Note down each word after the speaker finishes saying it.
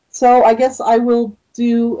So I guess I will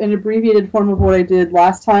do an abbreviated form of what I did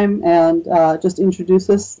last time and just introduce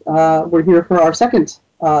us. We're here for our second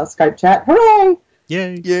Skype chat. Hooray!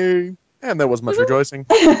 Yay! Yay! And there was much rejoicing.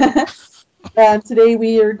 And today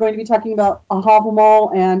we are going to be talking about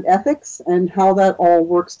Havamal and ethics and how that all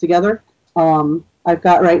works together. I've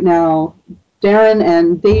got right now Darren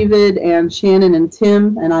and David and Shannon and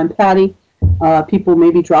Tim, and I'm Patty. People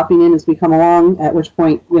may be dropping in as we come along, at which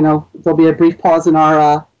point, there'll be a brief pause in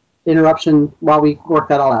our interruption while we work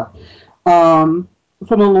that all out. From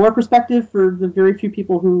a lore perspective, for the very few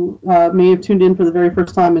people who may have tuned in for the very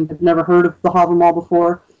first time and have never heard of the Havamal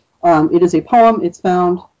before, it is a poem. It's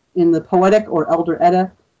found in the Poetic or Elder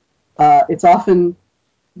Edda. It's often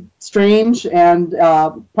strange and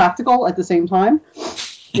practical at the same time.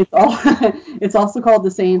 It's also called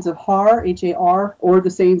the Sayings of Har, H-A-R, or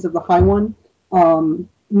the Sayings of the High One.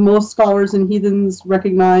 Most scholars and heathens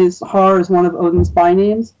recognize Har as one of Odin's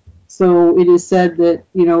bynames, so it is said that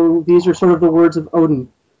these are sort of the words of Odin.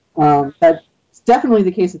 That's definitely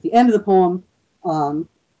the case at the end of the poem,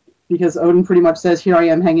 because Odin pretty much says, "Here I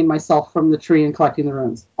am hanging myself from the tree and collecting the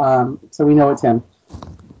runes." So we know it's him.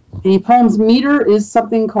 The poem's meter is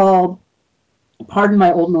something called, pardon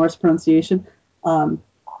my Old Norse pronunciation, Yolvahathr.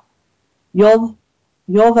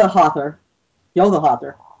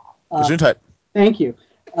 Gesundheit. Thank you.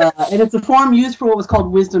 And it's a form used for what was called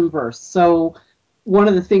wisdom verse. So one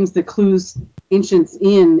of the things that clues ancients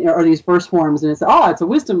in are these verse forms, and it's a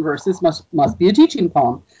wisdom verse. This must be a teaching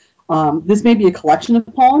poem. This may be a collection of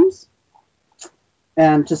poems,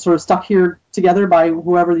 and just sort of stuck here together by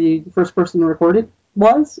whoever the first person to record it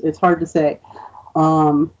was. It's hard to say.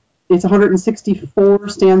 It's 164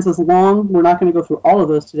 stanzas long. We're not going to go through all of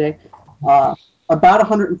those today. About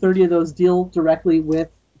 130 of those deal directly with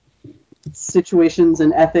situations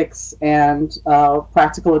and ethics and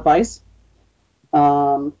practical advice.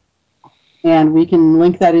 And we can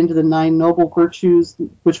link that into the 9 noble virtues,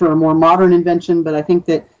 which are a more modern invention, but I think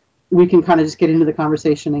that we can kind of just get into the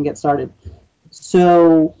conversation and get started.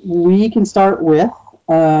 So we can start with,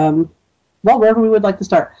 wherever we would like to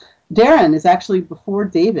start. Darren is actually before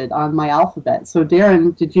David on my alphabet. So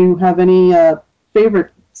Darren, did you have any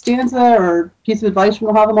favorite stanza or piece of advice from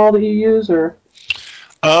the Havamal that you use? Or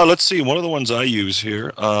Let's see. One of the ones I use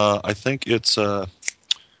here, I think it's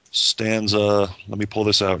stanza. Let me pull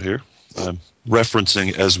this out here. I'm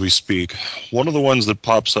referencing as we speak. One of the ones that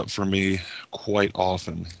pops up for me quite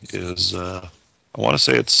often is, I want to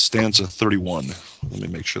say it's stanza 31. Let me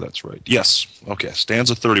make sure that's right. Yes. Okay.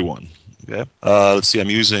 Stanza 31. Okay. Let's see. I'm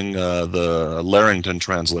using the Larrington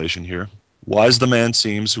translation here. Wise the man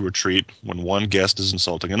seems who retreat when one guest is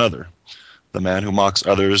insulting another. The man who mocks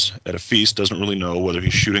others at a feast doesn't really know whether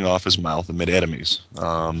he's shooting off his mouth amid enemies.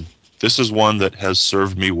 This is one that has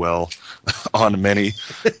served me well on many,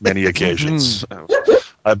 many occasions.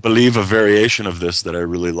 I believe a variation of this that I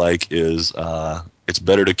really like is, it's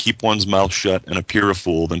better to keep one's mouth shut and appear a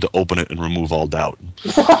fool than to open it and remove all doubt.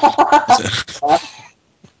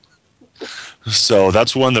 So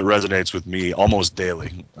that's one that resonates with me almost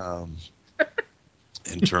daily,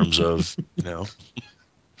 in terms of,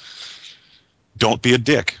 don't be a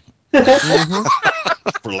dick.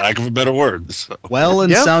 For lack of a better word. So. Well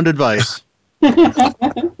and sound advice. Yeah,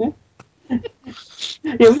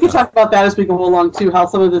 we can talk about that as we go along, too, how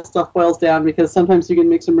some of this stuff boils down, because sometimes you can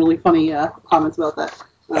make some really funny comments about that.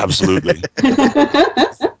 Absolutely.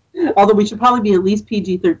 Although we should probably be at least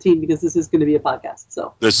PG-13, because this is going to be a podcast.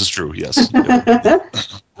 So this is true, yes.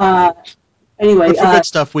 Anyway. But for good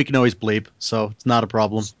stuff, we can always bleep, so it's not a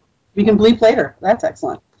problem. We can bleep later. That's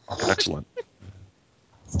excellent. Excellent.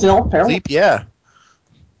 Still, apparently. Bleep, yeah.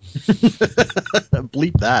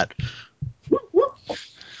 Bleep that.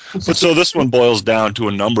 But so this one boils down to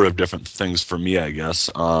a number of different things for me, I guess.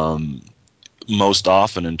 Most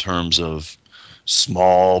often in terms of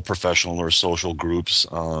small professional or social groups,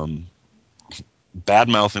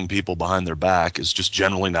 bad-mouthing people behind their back is just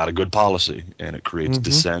generally not a good policy, and it creates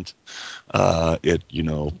dissent.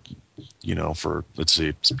 Let's see,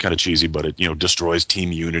 it's kind of cheesy, but it, destroys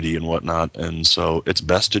team unity and whatnot, and so it's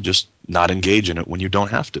best to just not engage in it when you don't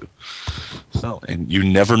have to. So, and you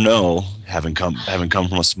never know, having come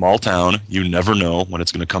from a small town, you never know when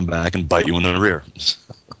it's going to come back and bite you in the rear.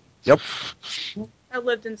 Yep. I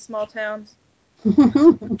lived in small towns.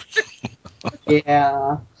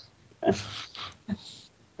 Yeah.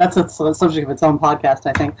 That's a subject of its own podcast,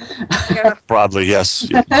 I think. Yeah. Probably, yes.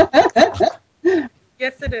 Yes,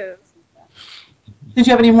 it is. Did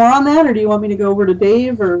you have any more on that, or do you want me to go over to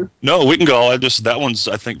Dave? Or No, we can go. That one's,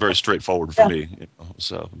 I think, very straightforward for me.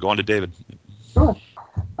 So go on to David. Sure.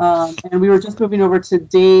 And we were just moving over to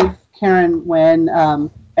Dave, Carron, when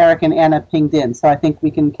Eric and Anna pinged in, so I think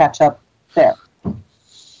we can catch up there.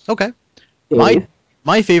 Okay. Dave.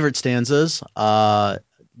 My favorite stanzas, number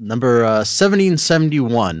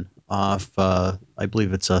 1771 off, I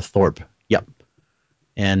believe it's Thorpe. Yep.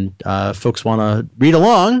 And folks want to read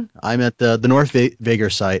along, I'm at the North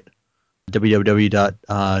Vager site,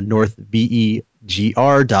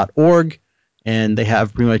 www.northvegr.org, and they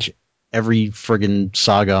have pretty much every friggin'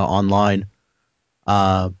 saga online.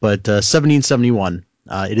 But 1771.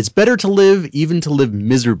 It is better to live, even to live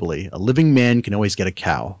miserably. A living man can always get a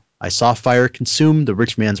cow. I saw fire consume the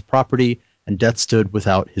rich man's property, and death stood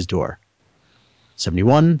without his door.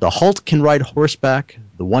 71. The halt can ride horseback,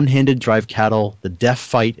 the one-handed drive cattle, the deaf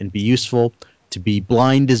fight and be useful. To be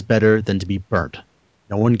blind is better than to be burnt.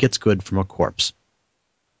 No one gets good from a corpse.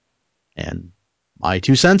 And my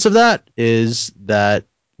 2 cents of that is that,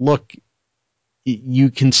 look,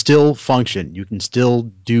 you can still function. You can still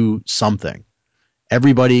do something.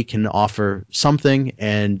 Everybody can offer something,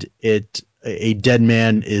 and a dead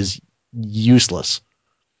man is useless.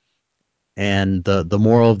 And the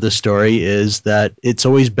moral of this story is that it's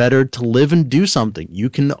always better to live and do something. You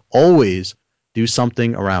can always do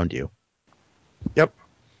something around you. Yep.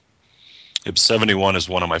 71 is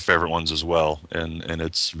one of my favorite ones as well, and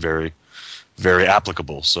it's very, very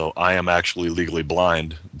applicable. So I am actually legally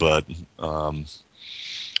blind, but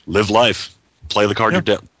live life, play the card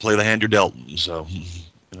play the hand you're dealt. So,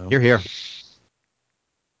 Here.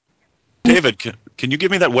 David, can you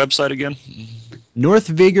give me that website again?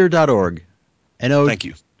 Northvigor.org. Thank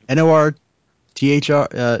you.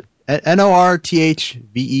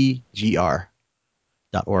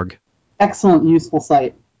 NORTHVEGR.org. Excellent, useful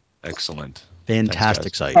site. Excellent.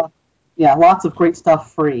 Fantastic Thanks, site. Yeah, lots of great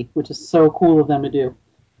stuff free, which is so cool of them to do.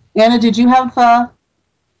 Anna, did you have, what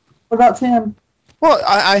about Tim? Well,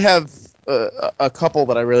 I have a couple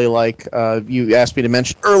that I really like. You asked me to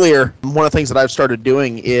mention earlier. One of the things that I've started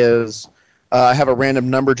doing is I have a random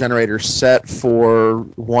number generator set for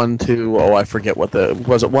 1 to, I forget what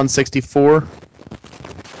was it 164?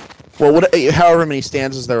 Well, however many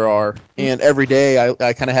stanzas there are. And every day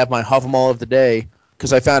I kind of have my Havamal of the day,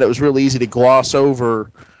 because I found it was really easy to gloss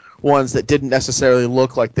over ones that didn't necessarily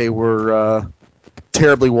look like they were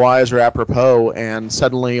terribly wise or apropos, and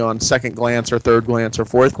suddenly on second glance or third glance or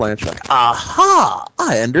fourth glance, you're like, aha,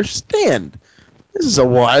 I understand. This is a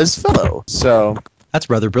wise fellow. So That's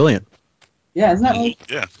rather brilliant. Yeah, isn't that right?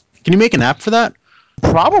 Yeah. Can you make an app for that?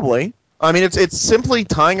 probably. I mean, it's simply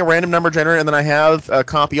tying a random number generator, and then I have a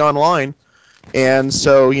copy online. And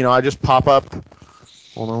so, I just pop up.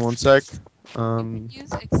 Hold on one sec.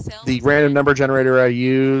 Use Excel The random number generator I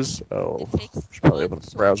use. It takes should probably one open up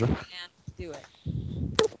the short browser. command to do it.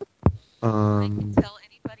 I can tell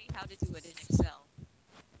anybody how to do it in Excel.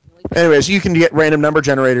 Anyways, you can get random number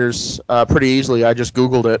generators pretty easily. I just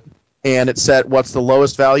Googled it, and it said what's the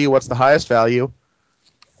lowest value, what's the highest value,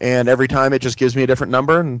 and every time it just gives me a different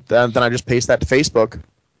number, and then I just paste that to Facebook.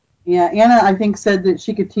 Yeah, Anna, I think, said that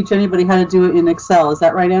she could teach anybody how to do it in Excel. Is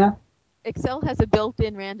that right, Anna? Excel has a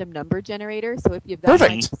built-in random number generator, so if you've got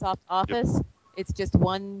Microsoft Office, it's just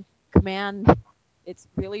one command. It's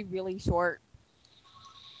really, really short.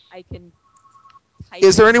 I can type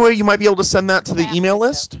Is there any way you might be able to send that to the email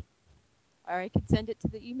list? Or I can send it to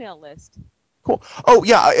the email list. Cool. Oh,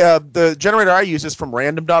 yeah, the generator I use is from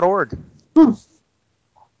random.org.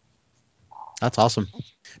 That's awesome.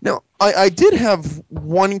 Now, I did have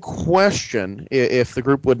one question, if the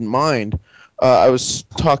group wouldn't mind. I was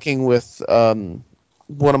talking with one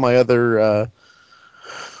of my other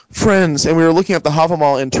friends, and we were looking at the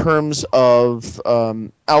Havamal in terms of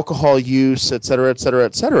alcohol use, et cetera, et cetera,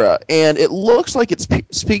 et cetera. And it looks like it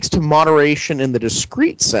speaks to moderation in the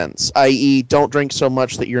discrete sense, i.e., don't drink so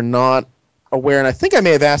much that you're not aware. And I think I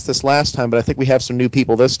may have asked this last time, but I think we have some new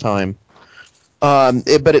people this time.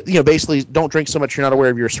 Basically, don't drink so much you're not aware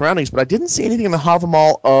of your surroundings. But I didn't see anything in the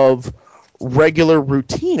Havamal of regular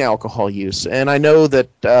routine alcohol use. And I know that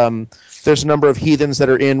there's a number of heathens that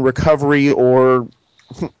are in recovery or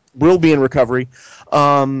will be in recovery.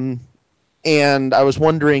 And I was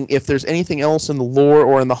wondering if there's anything else in the lore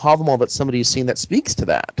or in the Havamal that somebody's seen that speaks to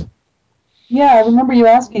that. Yeah, I remember you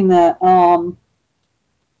asking that.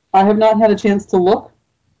 I have not had a chance to look,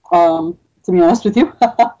 to be honest with you.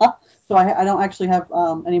 So I don't actually have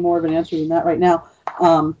any more of an answer than that right now.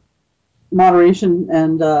 Moderation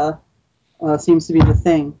and seems to be the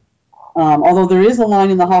thing. Although there is a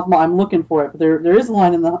line in the Havamal, I'm looking for it, but there is a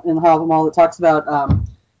line in the Havamal that talks about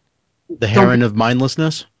the Heron of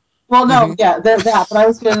Mindlessness. Well, no, yeah, that. But I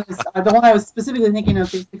was the one I was specifically thinking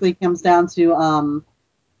of basically comes down to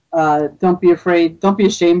don't be afraid, don't be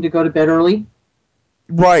ashamed to go to bed early.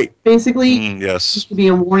 Right. Basically, Yes. it should be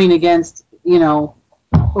a warning against,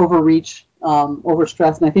 overreach,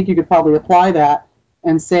 overstress, and I think you could probably apply that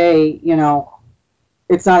and say,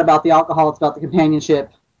 it's not about the alcohol, it's about the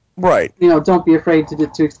companionship. Right. Don't be afraid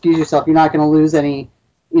to excuse yourself. You're not going to lose any,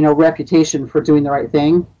 reputation for doing the right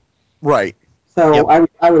thing. Right. So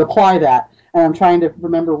I would apply that. And I'm trying to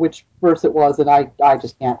remember which verse it was, and I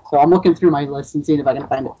just can't. So I'm looking through my list and seeing if I can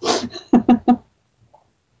find it.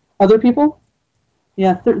 Other people?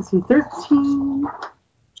 Yeah, 13.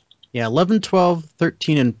 Yeah, 11, 12,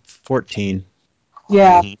 13, and 14.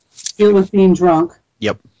 Yeah, Mhm. deal with being drunk.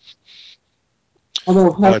 Yep.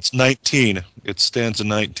 Although, It's 19. It's stanza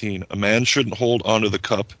 19. A man shouldn't hold onto the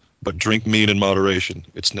cup, but drink mead in moderation.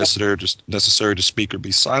 It's necessary to speak or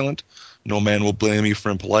be silent. No man will blame you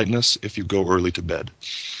for impoliteness if you go early to bed.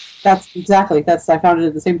 that's I found it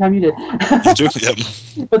at the same time you did. You do? Yep.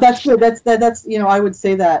 But that's good. That's I would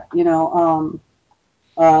say that that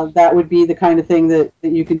would be the kind of thing that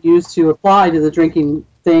you could use to apply to the drinking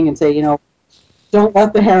thing and say, don't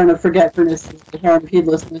let the heron of forgetfulness, the heron of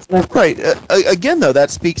heedlessness. Right. Again, though,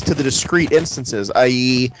 that speaks to the discrete instances,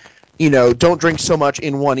 i.e., don't drink so much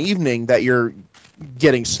in one evening that you're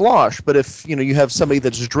getting sloshed. But if you have somebody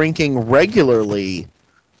that's drinking regularly,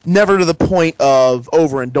 never to the point of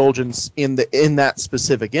overindulgence in that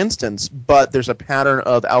specific instance, but there's a pattern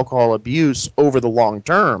of alcohol abuse over the long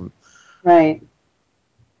term. Right.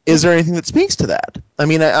 Is there anything that speaks to that? I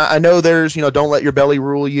mean, I know there's don't let your belly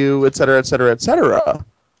rule you, et cetera, et cetera, et cetera.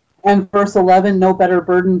 And verse 11, no better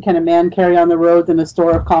burden can a man carry on the road than a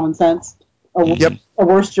store of common sense. Yep. A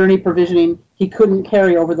worse journey provisioning he couldn't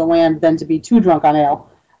carry over the land than to be too drunk on ale.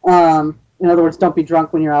 In other words, don't be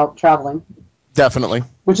drunk when you're out traveling. Definitely.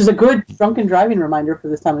 Which is a good drunken driving reminder for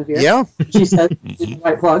this time of year. Yeah. She said,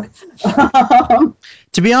 right plug.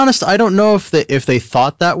 To be honest, I don't know if they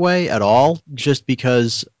thought that way at all, just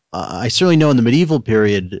because I certainly know in the medieval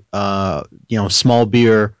period, small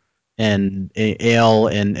beer and ale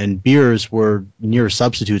and beers were near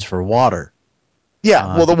substitutes for water.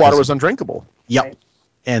 Yeah, well, the water was undrinkable. Yep. Right.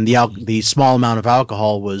 And the small amount of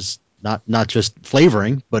alcohol was not just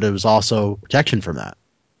flavoring, but it was also protection from that.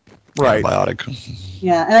 Right. Antibiotic.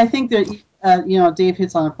 Yeah, and I think that Dave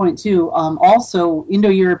hits on a point too. Also,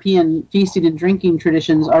 Indo-European feasting and drinking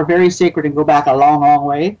traditions are very sacred and go back a long, long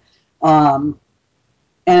way. And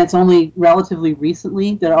it's only relatively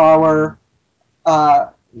recently that our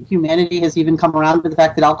humanity has even come around to the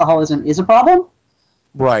fact that alcoholism is a problem.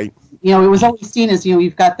 Right. It was always seen as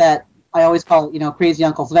you've got that. I always call it crazy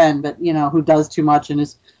Uncle Sven, but who does too much and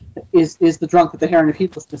is the drunk that the Heron of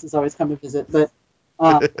Heedlessness has always come to visit, but.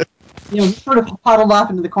 He's sort of huddled off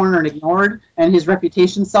into the corner and ignored, and his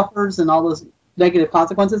reputation suffers, and all those negative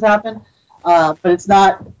consequences happen. But it's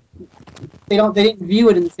not. They didn't view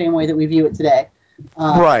it in the same way that we view it today.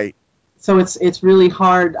 Right. So it's really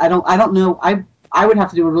hard. I don't know. I would have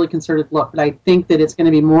to do a really concerted look, but I think that it's going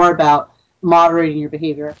to be more about moderating your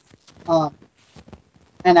behavior.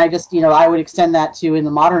 And I just I would extend that to in the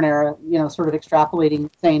modern era. Sort of extrapolating,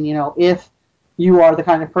 saying if you are the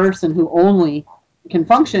kind of person who only can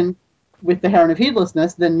function with the Heron of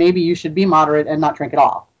Heedlessness, then maybe you should be moderate and not drink at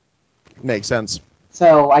all. Makes sense.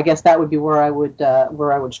 So I guess that would be where I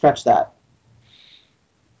would stretch that.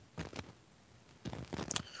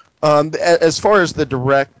 As far as the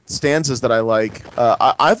direct stanzas that I like,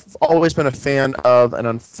 I've always been a fan of, and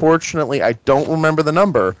unfortunately I don't remember the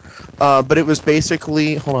number, but it was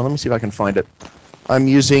basically, hold on, let me see if I can find it. I'm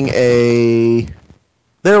using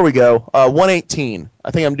there we go, 118.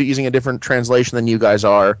 I think I'm using a different translation than you guys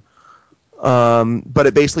are. But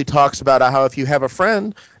it basically talks about how if you have a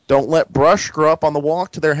friend, don't let brush grow up on the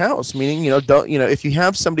walk to their house. Meaning, if you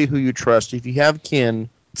have somebody who you trust, if you have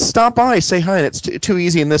kin, stop by, say hi. And it's too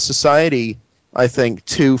easy in this society, I think,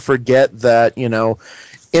 to forget that,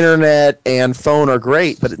 internet and phone are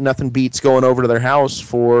great, but nothing beats going over to their house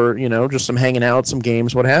for, just some hanging out, some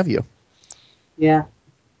games, what have you. Yeah.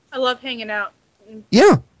 I love hanging out.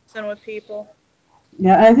 Yeah. With people.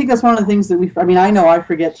 Yeah, and I think that's one of the things that I know I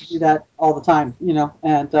forget to do that all the time,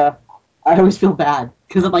 and I always feel bad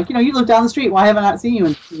because I'm like, you live down the street. Why haven't I seen you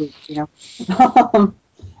in 2 weeks,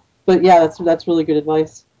 But yeah, that's really good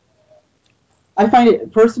advice. I find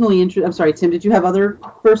it personally interesting. I'm sorry, Tim. Did you have other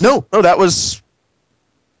verses? No, that was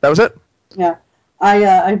it. Yeah,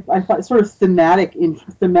 I find it sort of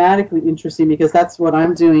thematically interesting because that's what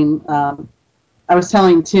I'm doing. I was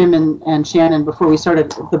telling Tim and Shannon before we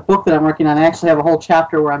started the book that I'm working on. I actually have a whole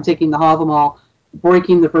chapter where I'm taking the Havamal,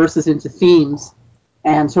 breaking the verses into themes,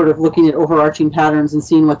 and sort of looking at overarching patterns and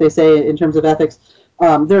seeing what they say in terms of ethics.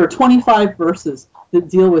 There are 25 verses that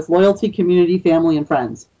deal with loyalty, community, family, and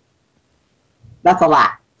friends. That's a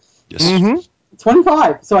lot. Yes. Mm-hmm.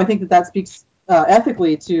 25. So I think that speaks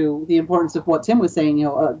ethically to the importance of what Tim was saying.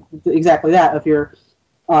 Exactly that of your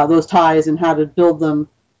those ties and how to build them.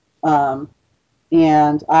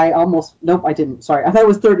 And I almost I didn't. Sorry, I thought it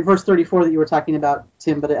was verse 34 that you were talking about,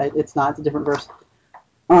 Tim, but it's not. It's a different verse.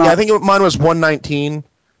 Yeah, I think mine was 119.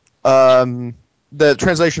 The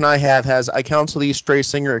translation I have has, I counsel thee, stray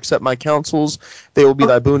singer, accept my counsels. They will be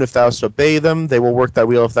thy boon if thou dost obey them. They will work thy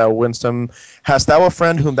weal if thou winst them. Hast thou a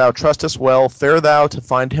friend whom thou trustest well, fare thou to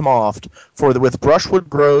find him oft. For with brushwood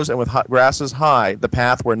grows, and with hot grasses high, the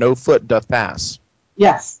path where no foot doth pass.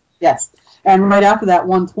 Yes. And right after that,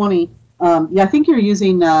 120. I think you're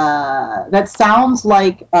using. That sounds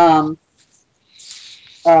like. What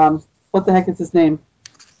the heck is his name?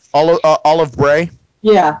 Olive Bray.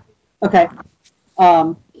 Yeah. Okay.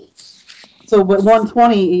 So, but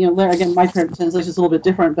 120, again, my translation is a little bit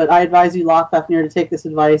different, but I advise you, Lothfafnir, to take this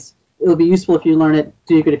advice. It'll be useful if you learn it.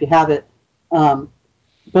 Do good if you have it.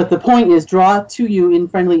 But the point is, draw to you in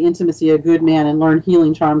friendly intimacy a good man and learn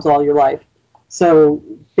healing charms all your life. So,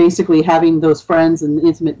 basically, having those friends and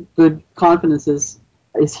intimate, good confidences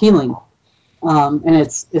is healing. And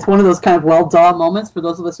it's one of those kind of well-duh moments for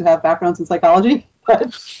those of us who have backgrounds in psychology.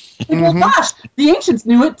 But, well, gosh, the ancients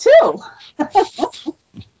knew it too.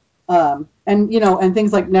 And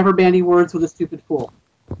things like never bandy words with a stupid fool.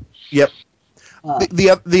 Yep.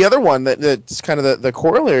 The other one that's kind of the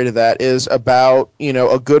corollary to that is about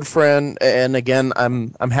a good friend, and again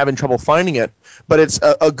I'm having trouble finding it, but it's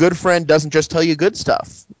a good friend doesn't just tell you good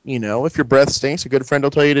stuff. If your breath stinks, a good friend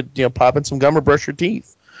will tell you to pop in some gum or brush your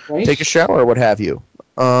teeth, right? Take a shower or what have you.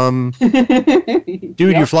 Dude,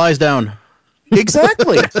 your fly's down.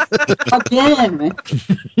 Exactly. Again.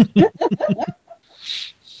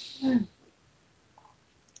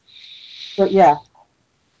 But yeah,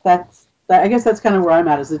 I guess that's kind of where I'm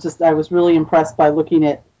at. Is it just I was really impressed by looking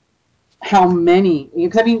at how many.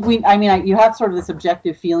 Because you have sort of this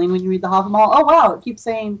objective feeling when you read the Havamal. Oh wow, it keeps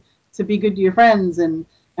saying to be good to your friends and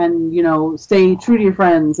stay true to your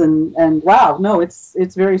friends and wow, no,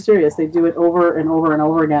 it's very serious. They do it over and over and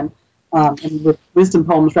over again. And with wisdom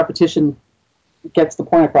poems, repetition gets the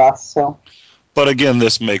point across. So. But again,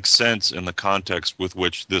 this makes sense in the context with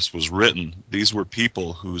which this was written. These were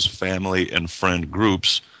people whose family and friend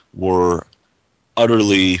groups were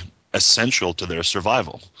utterly essential to their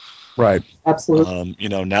survival. Right. Absolutely.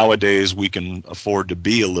 Nowadays we can afford to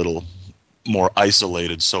be a little more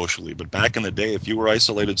isolated socially, but back in the day, if you were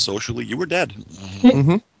isolated socially, you were dead.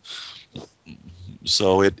 Mm-hmm.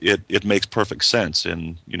 So it makes perfect sense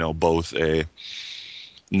in both a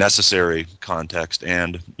necessary context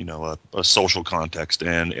and a social context,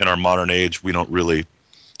 and in our modern age we don't really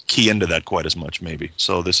key into that quite as much maybe.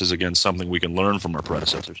 So this is again something we can learn from our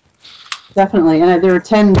predecessors. Definitely, and there are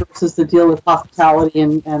 10 verses that deal with hospitality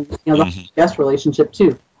and the guest relationship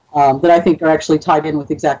too, that I think are actually tied in with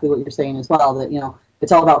exactly what you're saying as well. That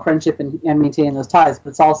it's all about friendship and maintaining those ties,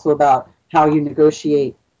 but it's also about how you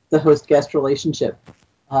negotiate the host-guest relationship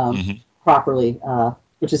properly,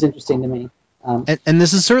 which is interesting to me. And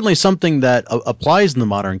this is certainly something that applies in the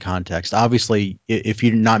modern context. Obviously, if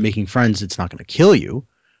you're not making friends, it's not going to kill you,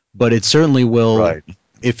 but it certainly will. Right.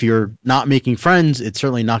 If you're not making friends, it's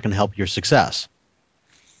certainly not going to help your success.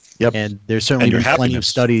 Yep. And there's certainly been plenty of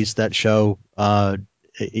studies that show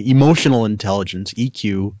emotional intelligence,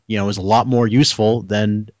 EQ, is a lot more useful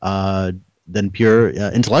than pure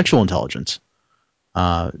intellectual intelligence.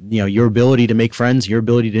 Your ability to make friends, your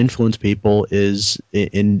ability to influence people is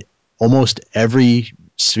in almost every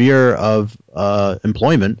sphere of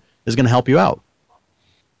employment is going to help you out.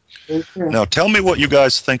 Now tell me what you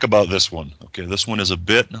guys think about this one. Okay, this one is a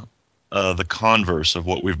bit the converse of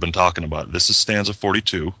what we've been talking about. This is stanza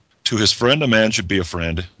 42. To his friend a man should be a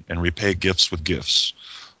friend and repay gifts with gifts.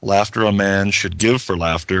 Laughter a man should give for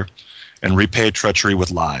laughter and repay treachery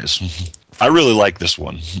with lies. I really like this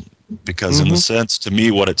one because in the sense, to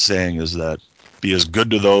me, what it's saying is that be as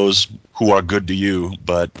good to those who are good to you,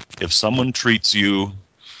 but if someone treats you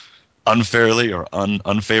unfairly or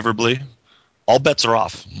unfavorably, all bets are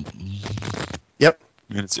off. Yep.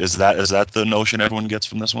 Is that the notion everyone gets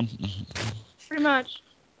from this one? Pretty much.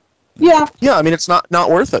 Yeah. Yeah, I mean, it's not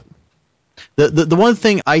worth it. The one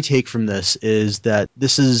thing I take from this is that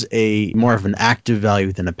this is a more of an active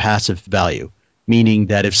value than a passive value, meaning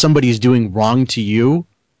that if somebody's doing wrong to you,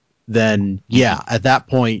 then at that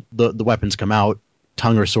point the weapons come out,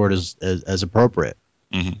 tongue or sword as appropriate.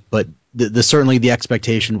 But certainly the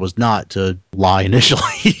expectation was not to lie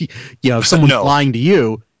initially. If someone's lying to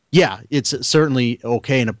you, it's certainly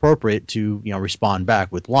okay and appropriate to respond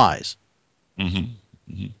back with lies.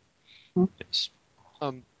 Yes.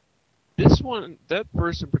 This one, that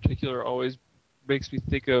verse in particular, always makes me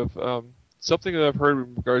think of something that I've heard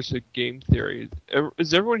in regards to game theory.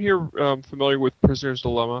 Is everyone here familiar with Prisoner's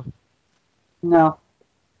Dilemma? No.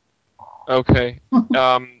 Okay.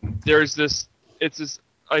 There's this. It's this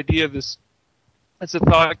idea. It's a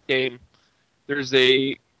thought game. There's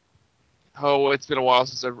a. Oh, it's been a while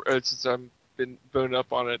since I've been boned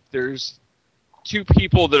up on it. There's two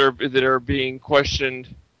people that are being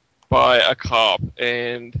questioned by a cop,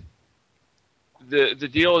 and the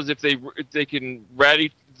deal is if they can rat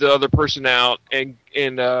the other person out and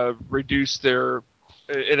reduce their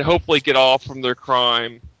and hopefully get off from their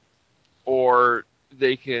crime, or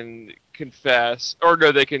they can confess, or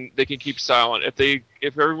no, they can keep silent. If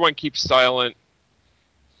everyone keeps silent,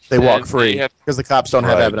 They walk then free because the cops don't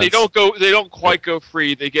have Right. evidence. they don't quite go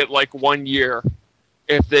free. They get like 1 year.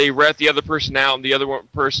 If they rat the other person out and the other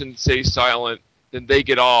person stays silent, then they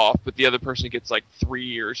get off, but the other person gets like 3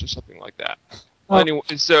 years or something like that. Well, anyway,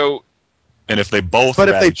 so And if they both But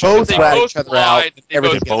if rat they each other both they rat both each other lied, out, they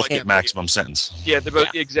everything they both both get get maximum sentence. yeah, they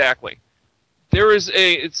both exactly. There is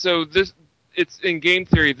it's in game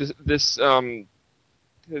theory. This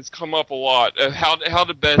has come up a lot. How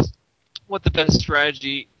the best what the best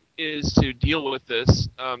strategy is to deal with this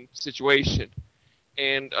situation.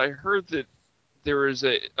 And I heard that there is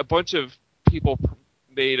a bunch of people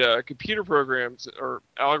made computer programs or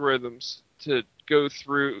algorithms to go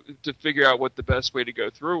through to figure out what the best way to go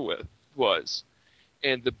through with was.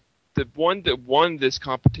 And the one that won this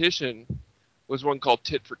competition was one called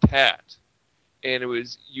tit for tat. And it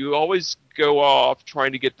was you always go off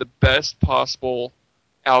trying to get the best possible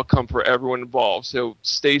outcome for everyone involved. So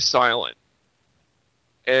stay silent,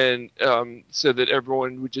 and so that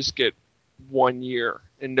everyone would just get 1 year,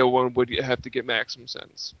 and no one would have to get maximum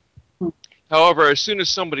sentence. However, as soon as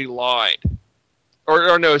somebody lied,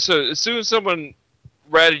 or no, so as soon as someone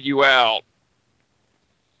ratted you out,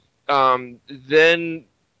 then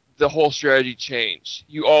the whole strategy changed.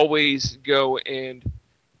 You always go and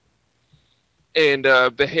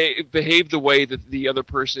behave the way that the other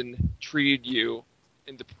person treated you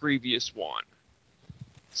in the previous one.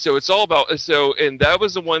 So it's all about and that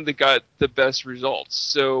was the one that got the best results.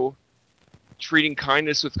 So treating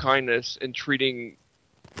kindness with kindness and treating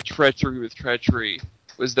treachery with treachery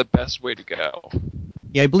was the best way to go.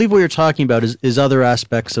 Yeah, I believe what you're talking about is other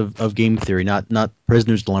aspects of game theory, not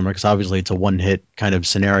Prisoner's Dilemma, because obviously it's a one-hit kind of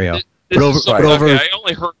scenario. Okay, I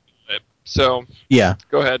only heard it, so yeah,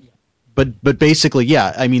 go ahead. But basically,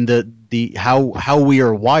 yeah, I mean the how we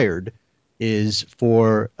are wired is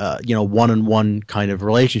for one-on-one kind of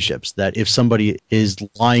relationships. That if somebody is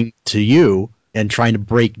lying to you and trying to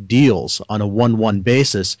break deals on a one-one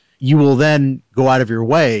basis, you will then go out of your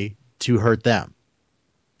way to hurt them.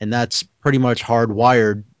 And that's pretty much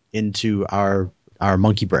hardwired into our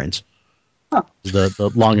monkey brains. Huh.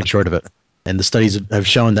 The long and short of it. And the studies have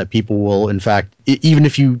shown that people will, in fact, even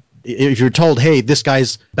if you're told, hey, this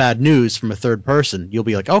guy's bad news from a third person, you'll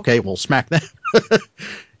be like, okay, well, smack them.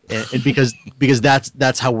 and because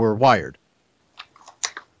that's how we're wired.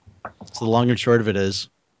 So the long and short of it is,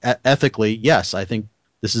 ethically, yes, I think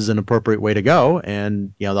this is an appropriate way to go,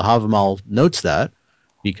 and the Havamal notes that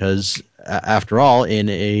because, after all, in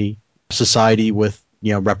a society with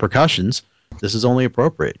repercussions, this is only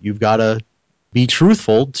appropriate. You've got to be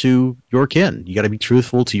truthful to your kin. You got to be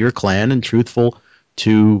truthful to your clan and truthful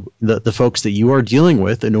to the folks that you are dealing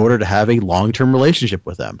with in order to have a long-term relationship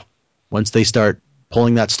with them. Once they start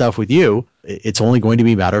pulling that stuff with you, it's only going to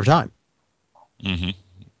be a matter of time. Mm-hmm.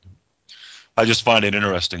 I just find it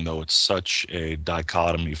interesting, though. It's such a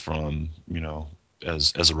dichotomy from,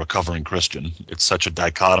 as a recovering Christian, it's such a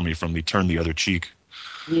dichotomy from the turn the other cheek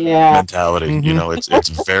mentality. Mm-hmm. It's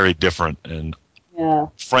very different, and Yeah.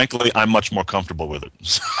 frankly, I'm much more comfortable with it.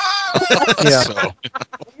 Yeah. So,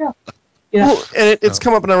 Yeah. Well, and it's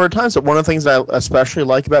come up a number of times that one of the things I especially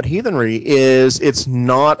like about heathenry is it's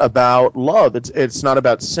not about love. It's not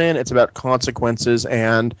about sin. It's about consequences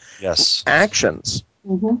and yes. actions.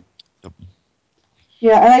 Mm-hmm.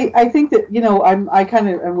 Yeah, and I think that I kind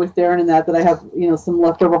of am with Darren in that I have some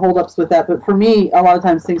leftover holdups with that. But for me, a lot of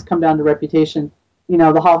times things come down to reputation. The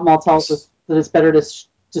Havamal tells us that it's better to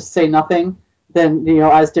just say nothing than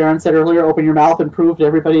as Darren said earlier, open your mouth and prove to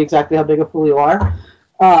everybody exactly how big a fool you are.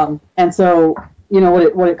 And so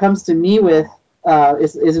what it comes to me with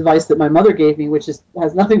is advice that my mother gave me, which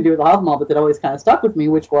has nothing to do with the Havamal, but that always kind of stuck with me,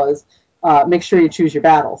 which was make sure you choose your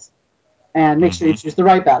battles and make sure you choose the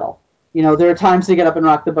right battle. There are times to get up and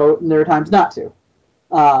rock the boat, and there are times not to.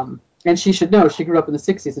 And she should know. She grew up in the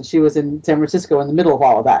 '60s, and she was in San Francisco in the middle of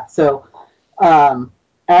all of that. So, and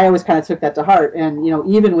I always kind of took that to heart. And,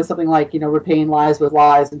 even with something like, repaying lies with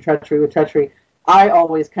lies and treachery with treachery, I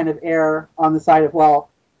always kind of err on the side of, well,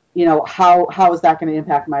 how is that going to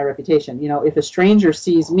impact my reputation? If a stranger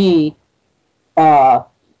sees me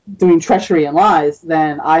doing treachery and lies,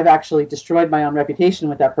 then I've actually destroyed my own reputation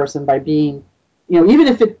with that person by being, even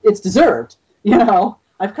if it's deserved,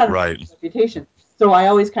 I've kind of Right. reputation. So I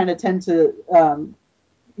always kind of tend to,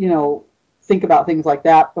 think about things like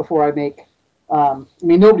that before I make.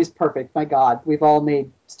 Nobody's perfect. My God, we've all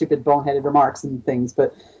made stupid, boneheaded remarks and things,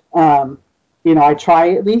 but I try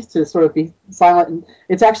at least to sort of be silent. And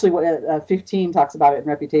it's actually what 15 talks about it in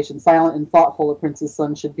Reputation: silent and thoughtful a prince's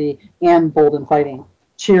son should be, and bold in fighting.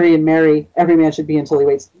 Cheery and merry, every man should be until he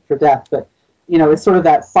waits for death. But it's sort of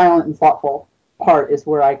that silent and thoughtful part is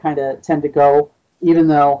where I kind of tend to go, even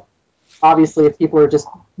though obviously if people are just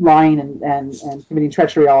lying and committing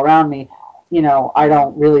treachery all around me, I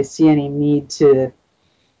don't really see any need to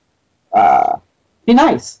be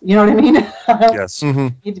nice. You know what I mean? I don't Yes.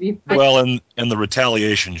 need to be. Well, and the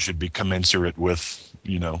retaliation should be commensurate with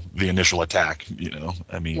the initial attack.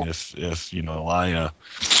 I mean, if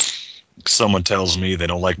someone tells me they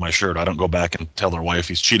don't like my shirt, I don't go back and tell their wife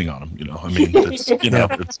he's cheating on them. I mean,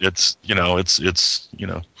 it's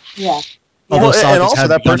Yeah. Although Well, and sagas also have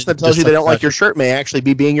that begun person that in tells you they don't like dyslexia. your shirt may actually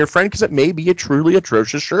be being your friend because it may be a truly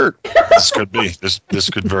atrocious shirt. this could be this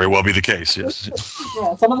could very well be the case. Yes.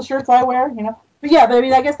 Yeah, some of the shirts I wear, But yeah, but I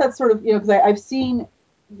mean, I guess that's sort of, because I've seen,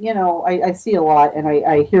 I see a lot and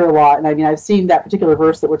I hear a lot. And I mean, I've seen that particular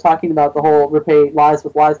verse that we're talking about, the whole repay lies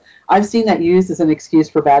with lies. I've seen that used as an excuse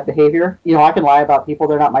for bad behavior. I can lie about people,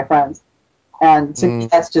 they're not my friends. And to me,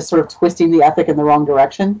 that's just sort of twisting the ethic in the wrong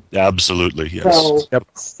direction. Absolutely. Yes. So, Yep.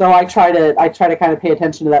 so I try to kind of pay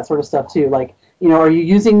attention to that sort of stuff too. Like, are you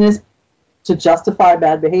using this to justify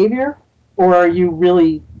bad behavior, or are you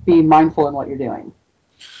really being mindful in what you're doing?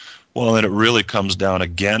 Well, and it really comes down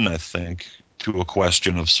again, I think, to a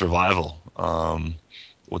question of survival.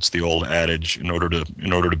 What's the old adage? In order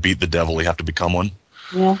to beat the devil, you have to become one.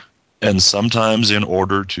 Yeah. And sometimes, in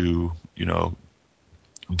order to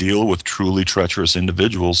deal with truly treacherous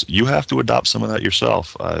individuals, you have to adopt some of that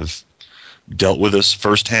yourself. I've dealt with this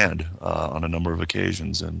firsthand on a number of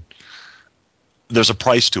occasions, and there's a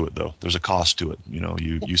price to it, though. There's a cost to it.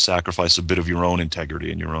 You sacrifice a bit of your own integrity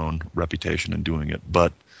and your own reputation in doing it,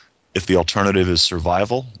 but if the alternative is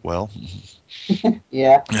survival, well,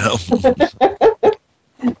 Yeah.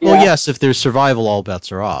 Well, yes, if there's survival, all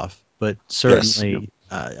bets are off. But certainly,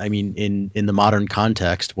 Yes. I mean, in the modern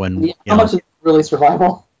context, when How much is really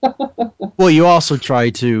survival? well, you also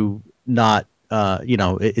try to not,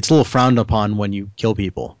 it's a little frowned upon when you kill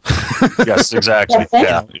people. Yes, exactly.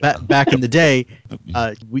 Yeah. Back in the day,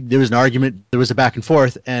 there was an argument, there was a back and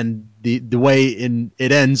forth, and the way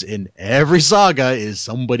it ends in every saga is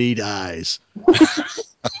somebody dies.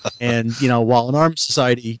 And while in our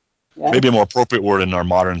society, Maybe a more appropriate word in our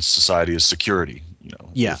modern society is security.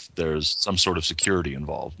 Yeah. If there's some sort of security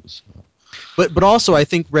involved. But also I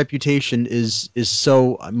think reputation is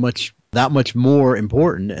so much that much more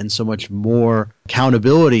important, and so much more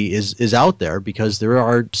accountability is out there because there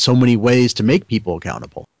are so many ways to make people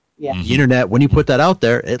accountable. Yeah. The internet, when you put that out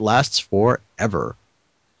there, it lasts forever.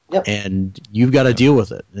 Yep. And you've got to deal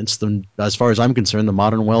with it. It's as far as I'm concerned, the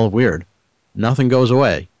modern well of weird. Nothing goes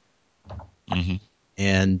away. Mm-hmm.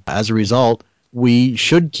 And as a result, we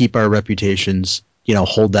should keep our reputations,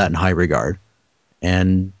 hold that in high regard,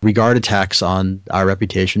 and regard attacks on our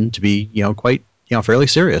reputation to be, quite, fairly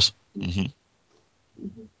serious. Mm-hmm.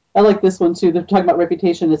 I like this one too. They're talking about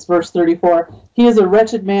reputation. It's verse 34. He is a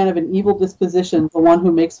wretched man of an evil disposition, the one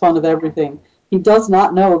who makes fun of everything. He does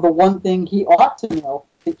not know the one thing he ought to know,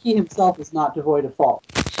 that he himself is not devoid of fault.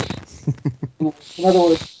 In other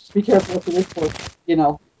words, be careful what you wish for.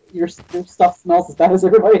 Your stuff smells as bad as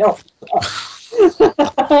everybody else's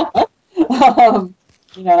stuff.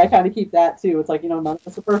 And I kind of keep that too. It's like, none of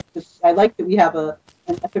us are perfect. I like that we have an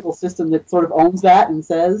ethical system that sort of owns that and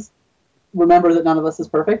says, remember that none of us is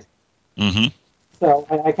perfect. Mm-hmm. So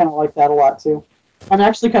I kind of like that a lot too. I'm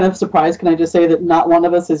actually kind of surprised, can I just say, that not one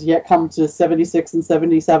of us has yet come to 76 and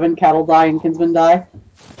 77, cattle die and kinsmen die.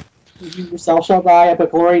 You yourself shall die,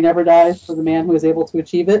 but glory never dies for the man who is able to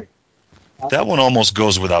achieve it. That one almost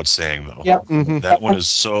goes without saying, though. Yep. Mm-hmm. That one is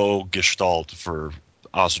so gestalt for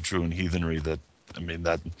Asatru and heathenry that,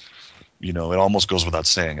 it almost goes without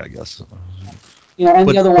saying, I guess. And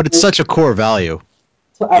the other one but it's such a core value.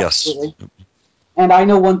 So absolutely. Yes. And I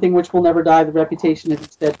know one thing which will never die: the reputation of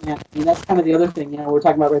each dead man. I mean, that's kind of the other thing. We're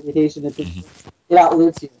talking about reputation. It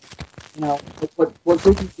outlives you. What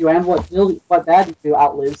good you do and what bad you do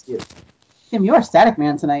outlives you. Tim, you are static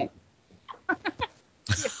man tonight.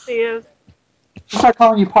 he is. I'll start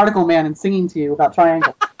calling you Particle Man and singing to you about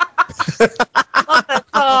triangle. Love that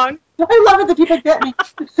song. I love it that people get me.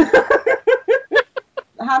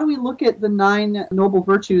 How do we look at the 9 noble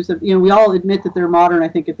virtues? We all admit that they're modern. I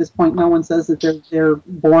think at this point, no one says that they're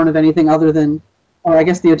born of anything other than, or I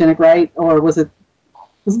guess the Odinic Rite, or was it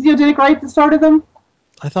the Odinic Rite that started them?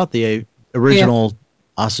 I thought the original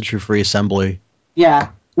Asatru Free Assembly.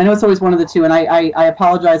 Yeah, I know it's always one of the two, and I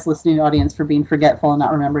apologize, listening audience, for being forgetful and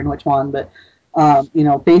not remembering which one, but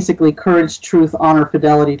basically courage, truth, honor,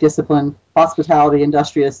 fidelity, discipline, hospitality,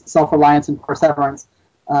 industrious, self-reliance, and perseverance.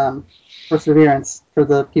 Perseverance for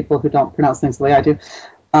the people who don't pronounce things the way I do.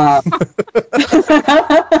 And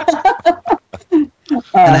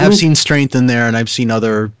I have seen strength in there, and I've seen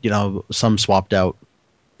other, some swapped out.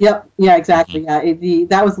 Yep. Yeah. Exactly. Yeah.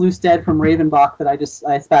 That was Loose Dead from Ravenbach that I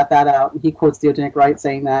spat that out. And he quotes the Odinic Rite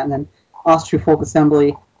saying that, and then Austria Folk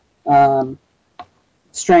Assembly,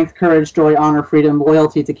 strength, courage, joy, honor, freedom,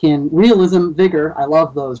 loyalty to kin, realism, vigor. I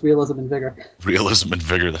love those, realism and vigor. Realism and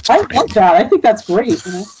vigor. That's I great. love that. I think that's great.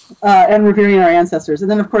 And revering our ancestors.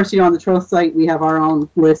 And then, of course, on the Troth site we have our own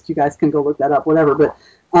list. You guys can go look that up, whatever. But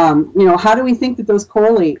how do we think that those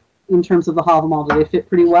correlate in terms of the Havamal? Do they fit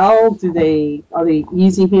pretty well? Are they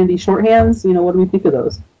easy, handy shorthands? What do we think of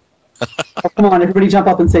those? Come on, everybody, jump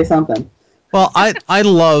up and say something. Well, I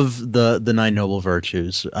love the 9 noble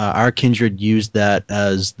virtues. Our kindred used that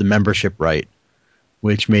as the membership rite,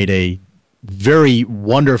 which made a very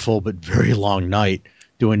wonderful but very long night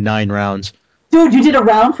doing 9 rounds. Dude, you did a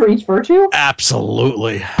round for each virtue?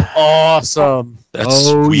 Absolutely. Awesome. That's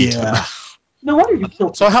sweet. Yeah. No wonder you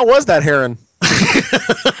killed. So how was that, Heron?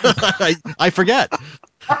 I forget.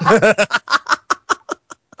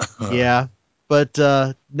 Yeah, but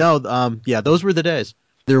no, yeah, those were the days.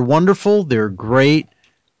 They're wonderful, they're great,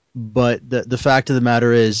 but the fact of the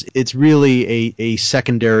matter is, it's really a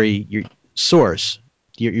secondary source.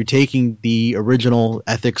 You're taking the original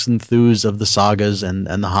ethics and thews of the sagas and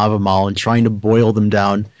the Havamal and trying to boil them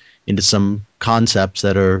down into some concepts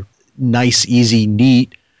that are nice, easy,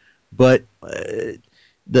 neat, but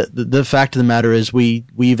the fact of the matter is we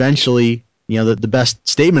eventually, the best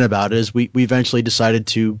statement about it is we eventually decided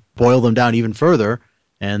to boil them down even further,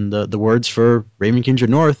 and the words for Raven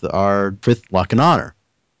Kindred North are Frith, Luck, and Honor.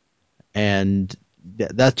 And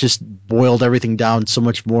that just boiled everything down so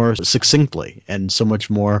much more succinctly and so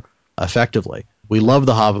much more effectively. We love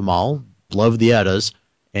the Havamal, love the Eddas,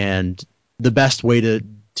 and the best way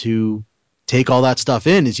to take all that stuff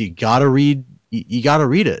in is you gotta read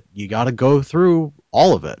it. You gotta go through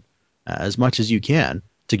all of it as much as you can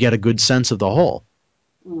to get a good sense of the whole.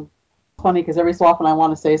 Funny, because every so often I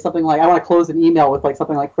want to say something like, I want to close an email with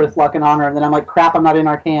something like Frith, Luck, and Honor, and then I'm like, crap, I'm not in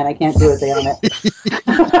Arcane, I can't do it, they own it.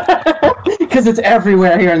 Because it's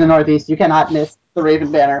everywhere here in the Northeast. You cannot miss the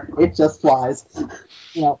Raven banner. It just flies.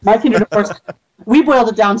 My kindred, of course, we boiled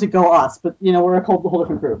it down to go us, but we're a whole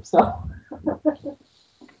different group, so.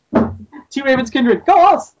 2 Ravens kindred,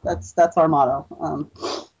 go us! That's our motto.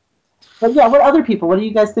 But yeah, what do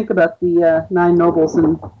you guys think about the 9 nobles?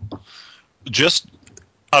 And Just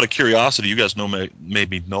out of curiosity, you guys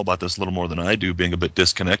maybe know about this a little more than I do, being a bit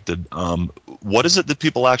disconnected. What is it that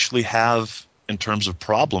people actually have in terms of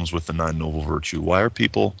problems with the 9 noble virtue? Why are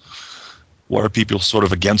people sort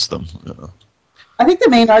of against them? I think the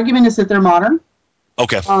main argument is that they're modern.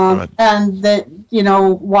 Okay. All right. And that,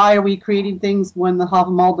 why are we creating things when the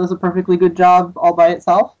Havamal does a perfectly good job all by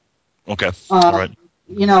itself? Okay. All right.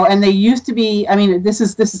 And they used to be, this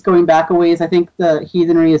is going back a ways. I think the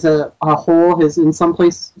heathenry as a whole has in some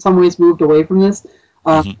ways moved away from this.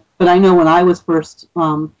 But I know when I was first,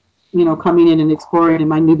 coming in and exploring in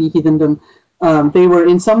my newbie heathendom, they were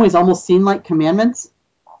in some ways almost seen like commandments.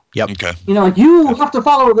 Yep. Okay. You have to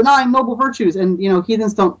follow the 9 noble virtues, and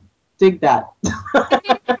heathens don't dig that.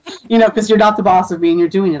 Because you're not the boss of me and you're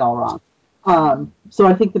doing it all wrong. So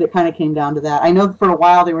I think that it kind of came down to that. I know for a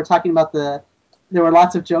while they were talking about there were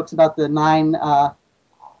lots of jokes about the 9,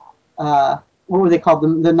 what were they called?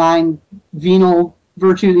 The 9 venal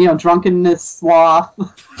virtues, drunkenness, sloth,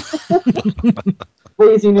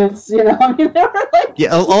 laziness, they were like...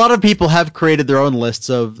 Yeah, a lot of people have created their own lists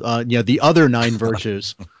of, the other 9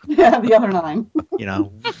 virtues. Yeah, the other 9.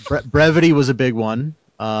 Brevity was a big one.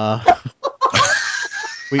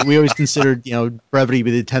 We always considered, brevity to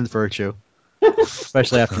be the 10th virtue,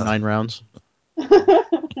 especially after 9 rounds.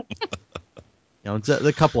 It's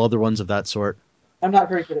a couple other ones of that sort. I'm not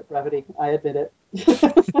very good at brevity. I admit it.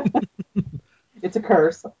 It's a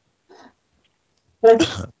curse.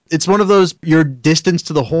 It's one of those, your distance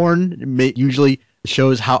to the horn usually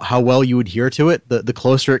shows how well you adhere to it. The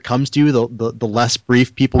closer it comes to you, the less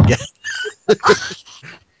brief people get.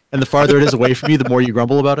 And the farther it is away from you, the more you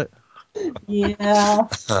grumble about it. Yeah.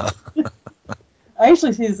 I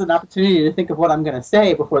actually see this as an opportunity to think of what I'm going to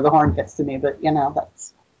say before the horn gets to me, but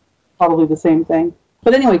that's probably the same thing.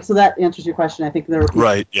 But anyway, so that answers your question. I think there are people,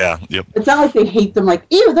 Right. Yeah. Yep. it's not like they hate them, like,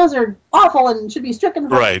 ew, those are awful and should be stricken.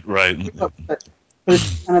 Right. But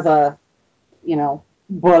it's kind of a,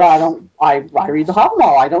 but I read the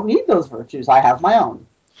Havamal. I don't need those virtues. I have my own.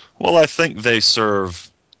 Well, I think they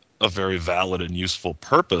serve a very valid and useful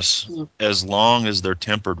purpose as long as they're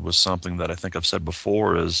tempered with something that I think I've said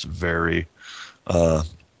before is very,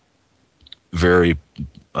 very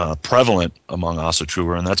prevalent among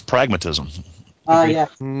Asatruer, and that's pragmatism. Yeah.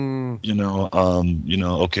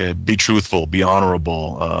 Okay, be truthful, be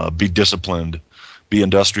honorable, be disciplined, be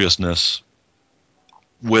industriousness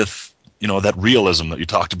with, that realism that you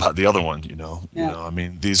talked about, the other one, I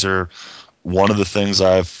mean, these are one of the things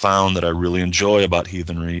I've found that I really enjoy about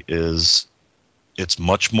heathenry is it's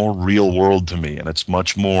much more real world to me, and it's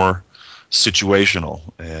much more situational.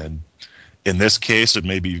 And in this case,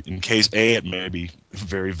 in case A, it may be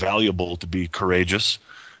very valuable to be courageous.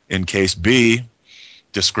 In case B,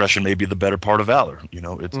 discretion may be the better part of valor.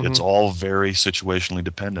 It's all very situationally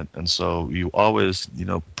dependent. And so you always,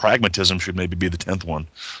 pragmatism should maybe be the 10th one,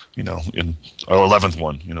 or 11th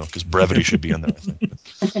one, because brevity should be in there,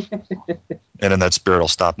 I think. And in that spirit, I'll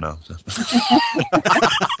stop now.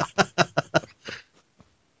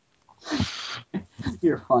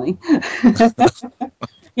 You're funny.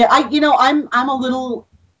 Yeah, I'm a little,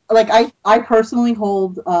 like, I personally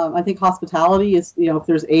hold, I think hospitality is, if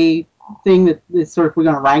there's a thing that is sort of, we're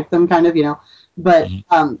going to rank them kind of, but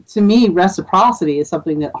to me, reciprocity is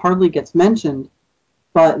something that hardly gets mentioned,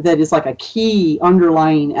 but that is like a key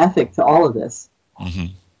underlying ethic to all of this.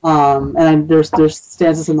 And there's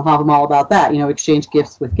stanzas in the Havamal about that, exchange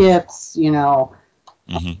gifts with gifts,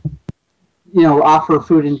 offer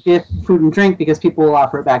food and drink because people will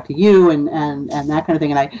offer it back to you and that kind of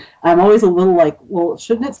thing. And I'm always a little like, well,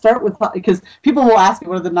 shouldn't it start with, because people will ask me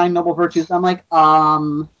what are the 9 noble virtues. I'm like,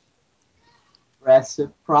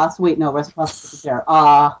 reciprocity. Wait, no, reciprocity is there.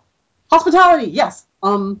 Hospitality, yes.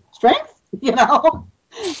 Strength,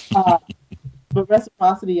 but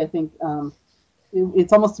reciprocity, I think,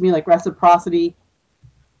 it's almost to me like reciprocity,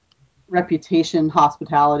 reputation,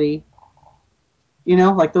 hospitality.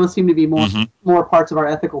 Like those seem to be more parts of our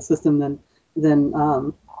ethical system than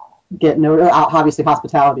get noticed. Obviously,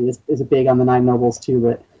 hospitality is a big on the 9 nobles too,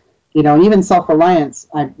 but and even self-reliance.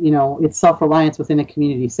 It's self-reliance within a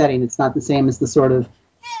community setting. It's not the same as the sort of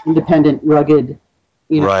independent, rugged.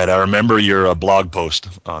 Right. I remember your blog post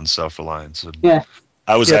on self-reliance. Yeah.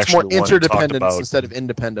 I was it's actually more the one who talked interdependence about instead of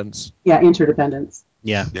independence. Yeah, interdependence.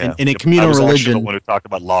 Yeah. Yeah. In a communal I was religion. actually the one who talked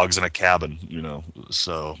about logs in a cabin,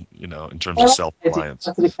 so, in terms of self-reliance.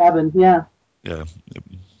 That's in a cabin, yeah. Yeah.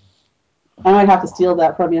 I might have to steal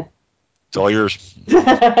that from you. It's all yours.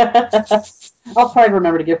 I'll try to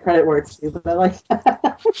remember to give credit where it's due, but I like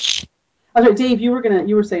Okay, Dave, you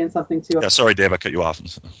were saying something too. Yeah, sorry, Dave, I cut you off.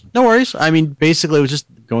 No worries. I mean, basically, I was just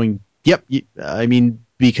going. Yep. I mean,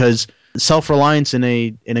 because self-reliance in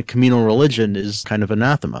a communal religion is kind of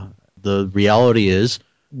anathema. The reality is,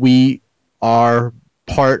 we are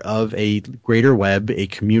part of a greater web, a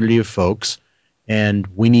community of folks, and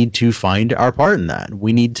we need to find our part in that.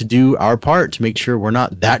 We need to do our part to make sure we're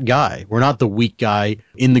not that guy. We're not the weak guy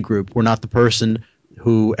in the group. We're not the person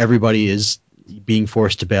who everybody is being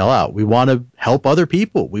forced to bail out. We want to help other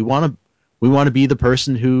people. We want to be the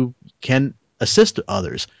person who can assist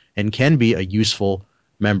others and can be a useful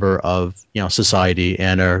member of society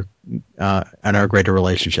and our greater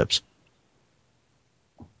relationships.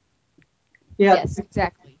 Yeah. Yes,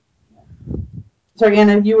 exactly. Sorry,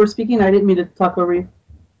 Anna, you were speaking. I didn't mean to talk over you.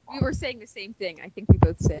 We were saying the same thing. I think we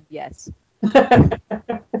both said yes.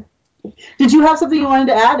 Did you have something you wanted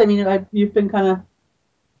to add? I mean, you've been kind of.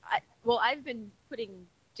 Well, I've been putting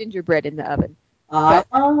gingerbread in the oven, but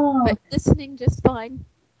listening just fine.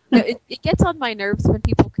 It gets on my nerves when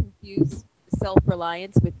people confuse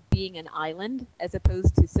self-reliance with being an island as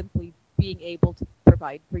opposed to simply being able to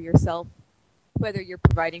provide for yourself, whether you're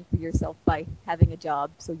providing for yourself by having a job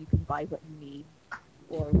so you can buy what you need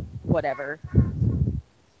or whatever.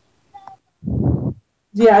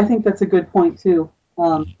 Yeah, I think that's a good point too.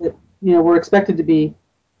 That we're expected to be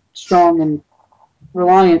strong and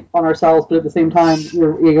reliant on ourselves, but at the same time,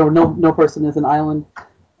 no person is an island.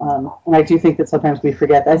 And I do think that sometimes we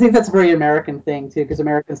forget that. I think that's a very American thing too, because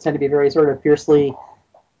Americans tend to be very sort of fiercely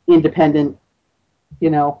independent,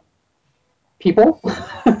 people.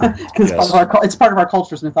 Because it's part of our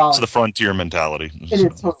culture's mythology. It's the frontier mentality. It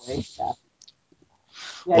is totally. Yeah.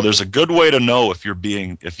 Well, there's a good way to know if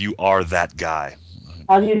you are that guy.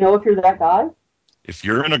 How do you know if you're that guy? If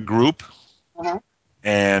you're in a group Uh-huh.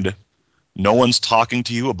 and no one's talking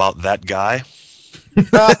to you about that guy, you're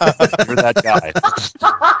that guy.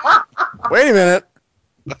 Wait a minute.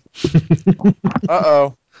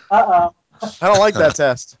 Uh-oh. Uh-oh. I don't like that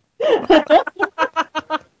test.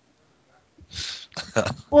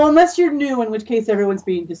 Well, unless you're new, in which case everyone's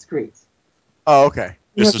being discreet. Oh, okay.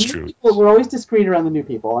 This is true. People, we're always discreet around the new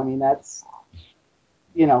people. I mean, that's,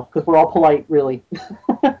 because we're all polite, really,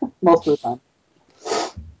 most of the time.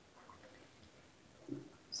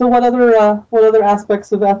 So what other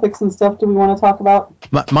aspects of ethics and stuff do we want to talk about?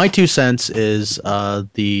 My 2 cents is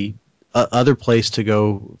the other place to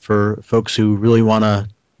go for folks who really want to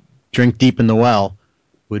drink deep in the well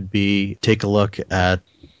would be take a look at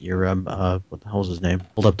your what the hell's his name?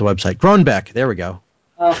 Hold up the website. Groenbeck. There we go.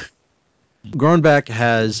 Groenbeck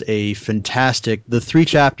has a fantastic the 3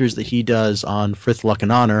 chapters that he does on Frith, Luck,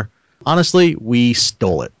 and Honor. Honestly, we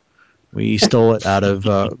stole it. We stole it out of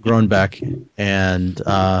Groenbeck, and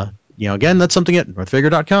again, that's something at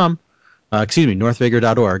northvigor.com.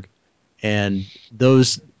 Northvigor.org, and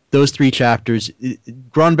those 3 chapters.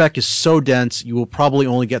 Groenbeck is so dense, you will probably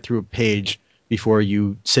only get through a page before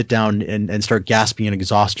you sit down and start gasping in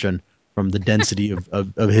exhaustion from the density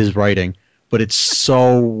of his writing. But it's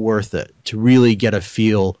so worth it to really get a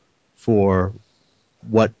feel for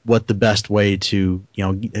what the best way to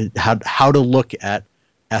how to look at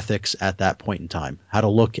ethics at that point in time, how to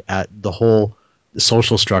look at the whole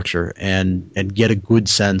social structure and get a good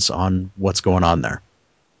sense on what's going on there.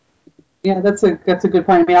 Yeah, that's a good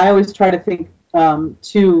point. I mean, I always try to think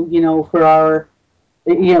too, for our,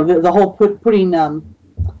 the whole putting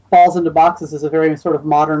balls into boxes is a very sort of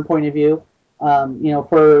modern point of view.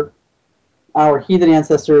 For our heathen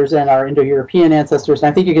ancestors and our Indo-European ancestors,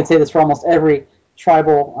 and I think you could say this for almost every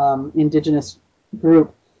tribal indigenous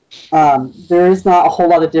group. There is not a whole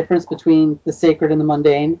lot of difference between the sacred and the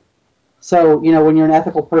mundane. So, when you're an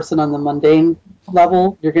ethical person on the mundane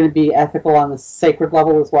level, you're going to be ethical on the sacred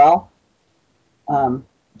level as well.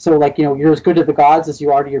 You're as good to the gods as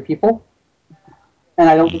you are to your people. And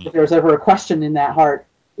I don't think that there was ever a question in our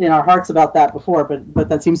hearts about that before, but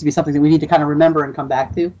that seems to be something that we need to kind of remember and come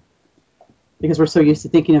back to, because we're so used to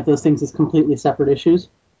thinking of those things as completely separate issues.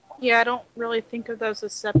 Yeah, I don't really think of those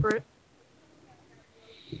as separate.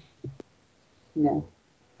 Yeah.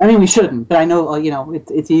 I mean, we shouldn't, but I know,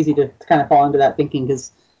 it's easy to kind of fall into that thinking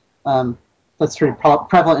because that's pretty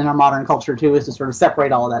prevalent in our modern culture, too, is to sort of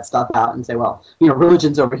separate all of that stuff out and say, well,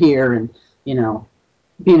 religion's over here and,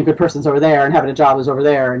 being a good person's over there and having a job is over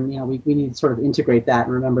there. And, we need to sort of integrate that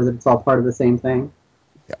and remember that it's all part of the same thing.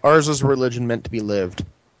 Yeah, ours is a religion meant to be lived.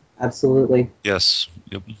 Absolutely. Yes.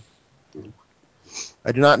 Yep.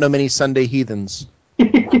 I do not know many Sunday heathens.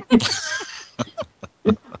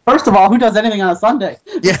 First of all, who does anything on a Sunday?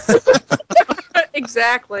 Yeah.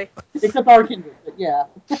 Exactly. Except our kindred, but yeah.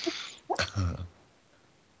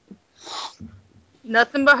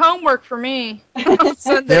 Nothing but homework for me on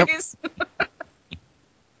Sundays.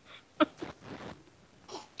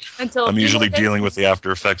 Until I'm usually dealing with the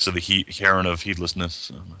after effects of the Heron of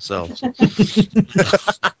Heedlessness myself.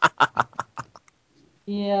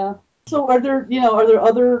 Yeah. So are there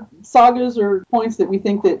other sagas or points that we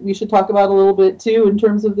think that we should talk about a little bit too in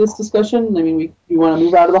terms of this discussion? I mean, we want to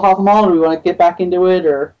move out of the Havamal, or we want to get back into it,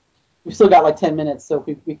 or we've still got like 10 minutes, so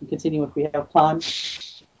we can continue if we have time.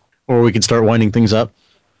 Or we can start winding things up.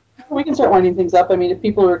 We can start winding things up. I mean, if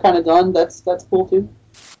people are kind of done, that's cool too.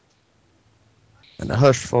 And a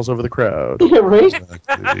hush falls over the crowd. Right?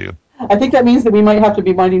 Exactly. I think that means that we might have to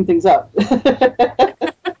be winding things up.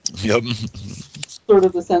 Yep. Sort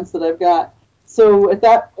of the sense that I've got. So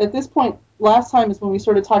at this point, last time is when we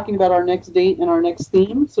started talking about our next date and our next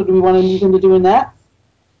theme. So do we want to move into doing that?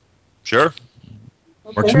 Sure.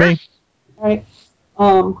 Okay. Works for me. All right.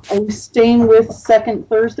 Are we staying with second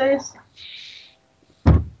Thursdays?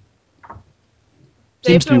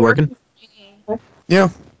 Seems to be working. Yeah.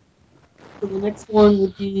 So the next one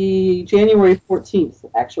would be January 14th,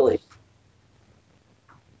 actually.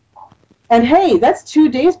 And hey, that's 2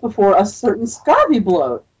 days before a certain Scabby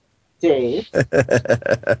bloat, Dave.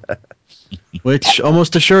 Which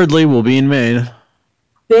almost assuredly will be in Maine.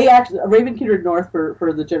 They actually, Raven Kindred North,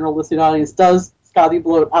 for the general listening audience, does Scabby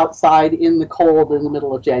bloat outside in the cold in the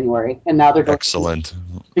middle of January. And now they're going Excellent.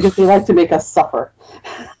 because they like to make us suffer.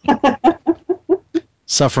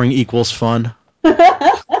 Suffering equals fun.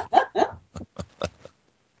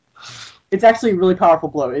 It's actually a really powerful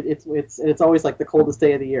blow. It's always like the coldest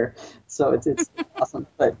day of the year, so it's awesome.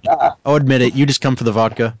 But I'll admit it. You just come for the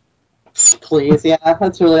vodka. please, yeah,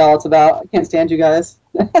 that's really all it's about. I can't stand you guys.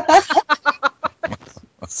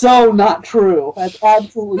 so not true. That's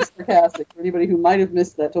absolutely sarcastic for anybody who might have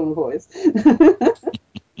missed that tone of voice.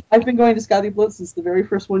 I've been going to Scotty Blitz since the very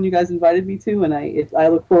first one you guys invited me to, and I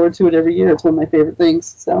look forward to it every year. It's one of my favorite things.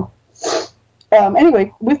 So,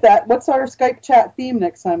 anyway, with that, what's our Skype chat theme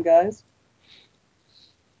next time, guys?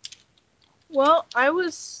 Well, I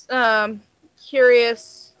was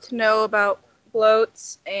curious to know about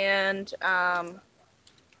bloats and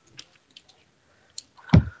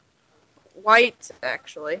whites,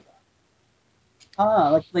 actually.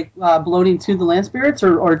 Like bloating to the land spirits,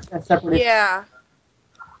 or a separate issue? Yeah.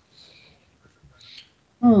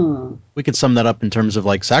 We could sum that up in terms of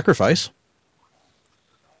like sacrifice.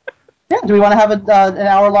 Yeah. Do we want to have an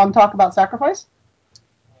hour-long talk about sacrifice?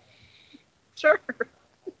 Sure.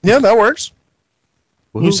 Yeah, that works.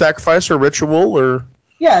 Woohoo. You sacrifice or ritual or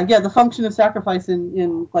Yeah. The function of sacrifice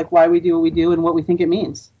in like why we do what we do and what we think it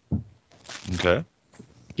means. Okay.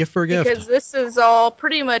 Gift for a gift. Because this is all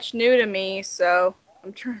pretty much new to me, so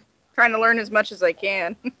I'm trying to learn as much as I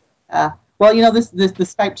can. Well, this the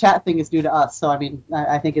Skype chat thing is new to us, so I mean,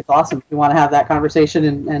 I think it's awesome. If you want to have that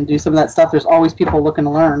conversation and do some of that stuff, there's always people looking to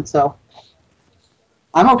learn. So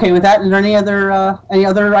I'm okay with that. Is there any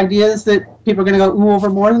other ideas that people are going to go ooh over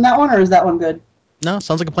more than that one, or is that one good? No,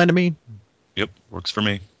 sounds like a plan to me. Yep, works for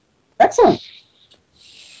me. Excellent.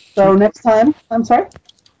 So next time, I'm sorry.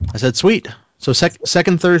 I said sweet. So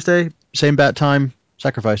second Thursday, same bat time,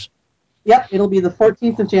 sacrifice. Yep, it'll be the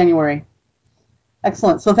 14th of January.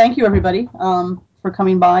 Excellent. So thank you everybody for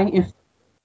coming by. If